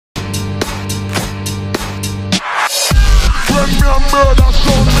murder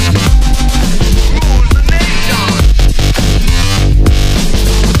son. Rule the nation.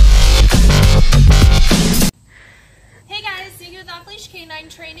 Hey guys, Ziggy with Off Leash Canine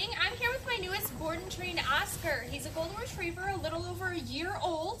Training. I'm here with my newest board and trained Oscar. He's a golden retriever, a little over a year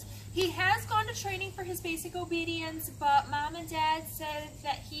old. He has gone to training for his basic obedience, but mom and dad said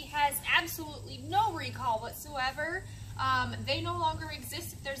that he has absolutely no recall whatsoever. They no longer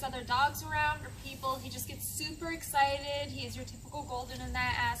exist if there's other dogs around or people. He just gets super excited. He is your typical golden in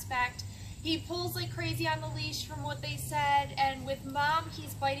that aspect. He pulls like crazy on the leash from what they said, and with mom,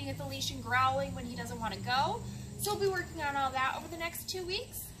 he's biting at the leash and growling when he doesn't want to go. So we'll be working on all that over the next 2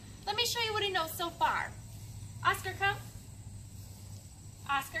 weeks. Let me show you what he knows so far. Oscar, come.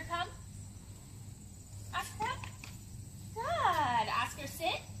 Oscar, come. Oscar, come. Good. Oscar,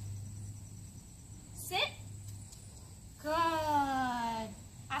 sit. Sit. Good.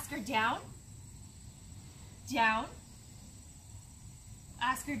 Oscar, down. Down.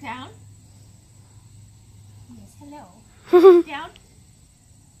 Oscar, down. Yes, hello. Down.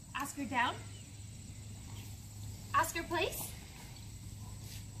 Oscar, down. Oscar, place.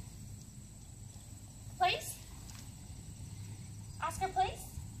 Place. Oscar, place.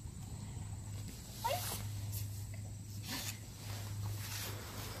 Place.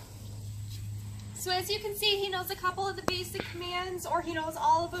 So as you can see, he knows a couple of the basic commands, or he knows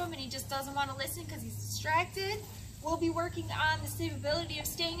all of them and he just doesn't want to listen because he's distracted. We'll be working on the stability of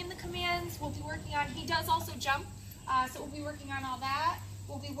staying in the commands. We'll be working on, he does also jump, so we'll be working on all that.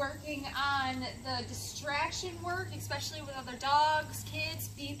 We'll be working on the distraction work, especially with other dogs, kids,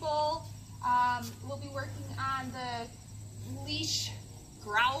 people. We'll be working on the leash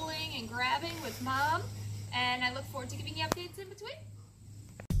growling and grabbing with mom, and I look forward to giving you updates in between.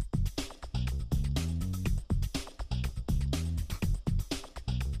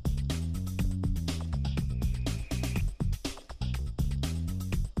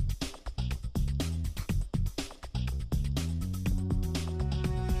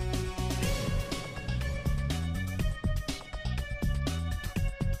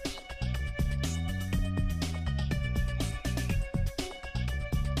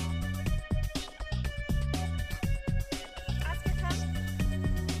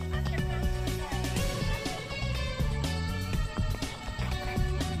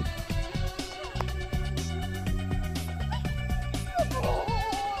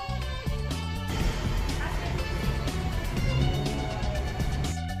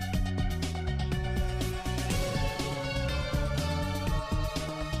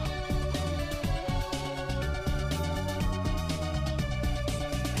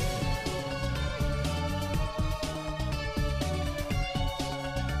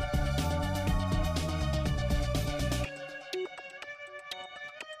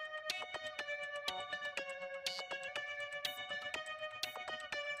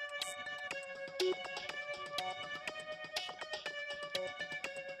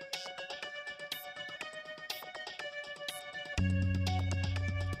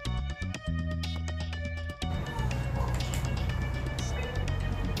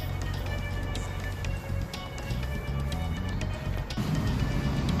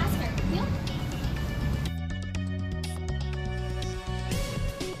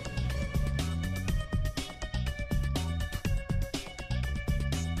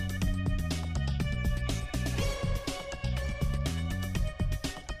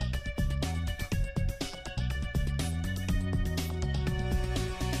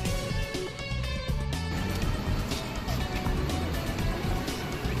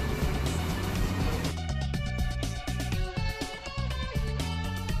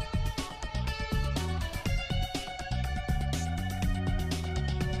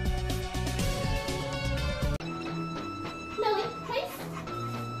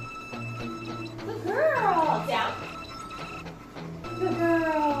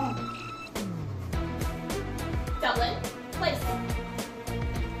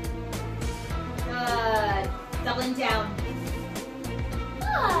 Down. Good.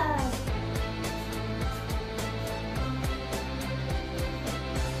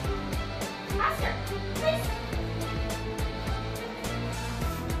 Oscar, please.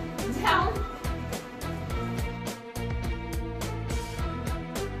 Down.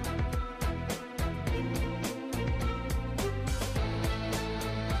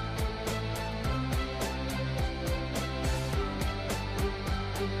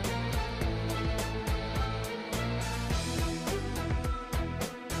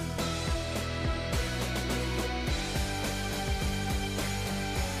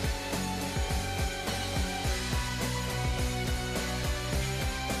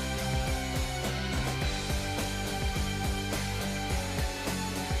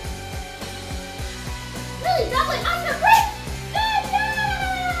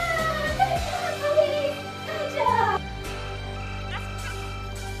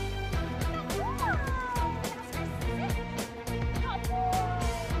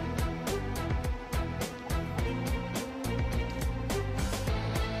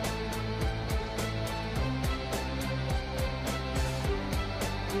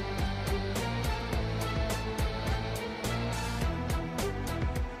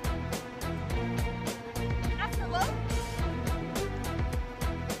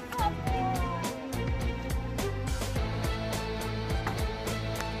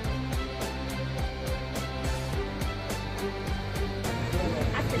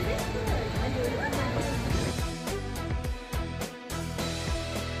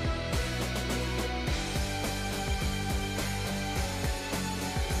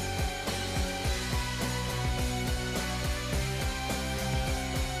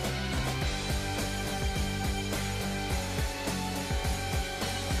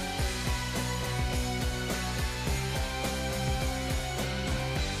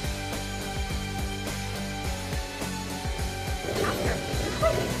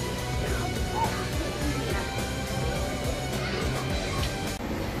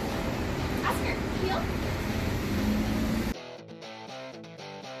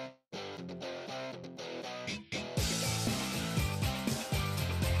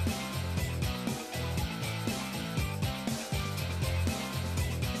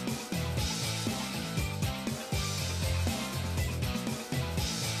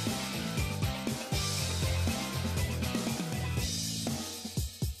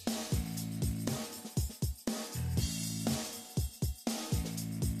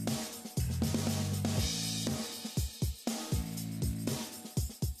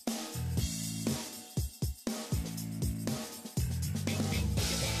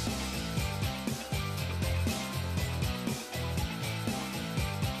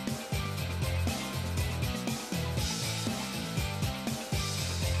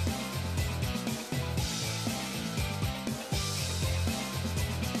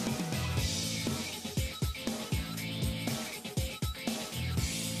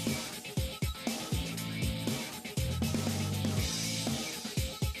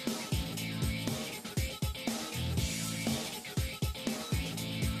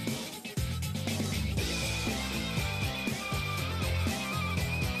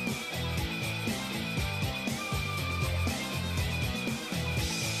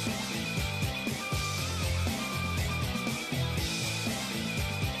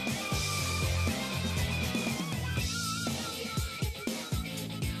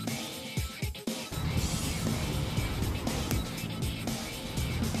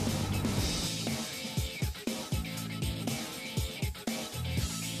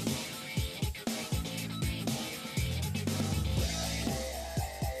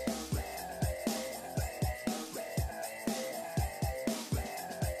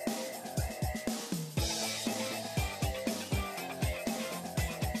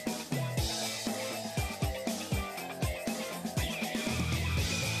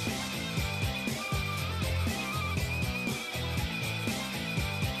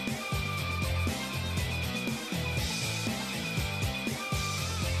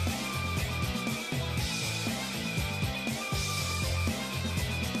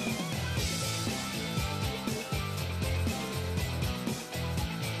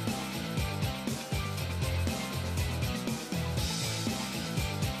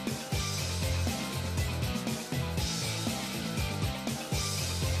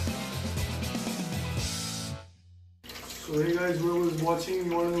 So hey guys, whoever's watching,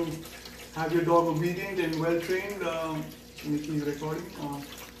 you want to have your dog obedient and well trained, Nikki is recording.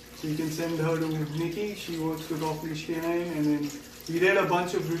 So you can send her to Nikki. She works with Off Leash Canine, and then we read a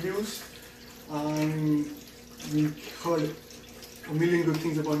bunch of reviews. We heard a million good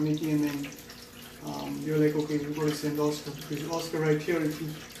things about Nikki, and then we were like, okay, we've got to send Oscar, because Oscar right here, if you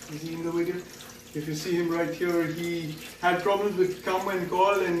see in the video, if you see him right here, he had problems with come and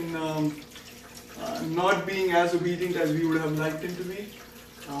call and not being as obedient as we would have liked him to be.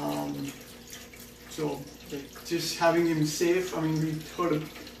 So like, just having him safe, I mean, we heard a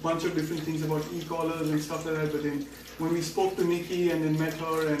bunch of different things about e-collars and stuff like that, but then when we spoke to Nikki and then met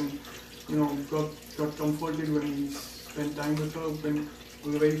her and, you know, got comforted when we spent time with her, when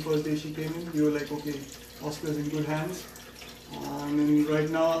on the very first day she came in, we were like, okay, Oscar's in good hands. And then right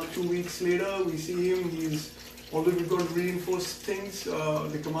now, 2 weeks later, we see him, although we've got reinforced things,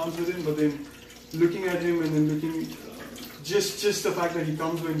 the commands with him, but then looking at him and then looking, just the fact that he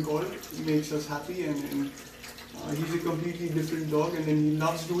comes when called makes us happy, and he's a completely different dog, and then he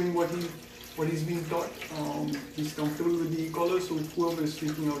loves doing what he's being taught. He's comfortable with the e-collar, so whoever is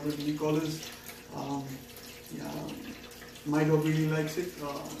freaking out with the e-collars, my dog really likes it.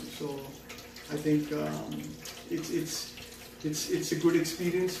 So I think it's a good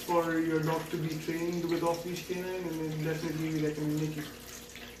experience for your dog to be trained with Off Leash Canine, and then definitely we recommend Nikki.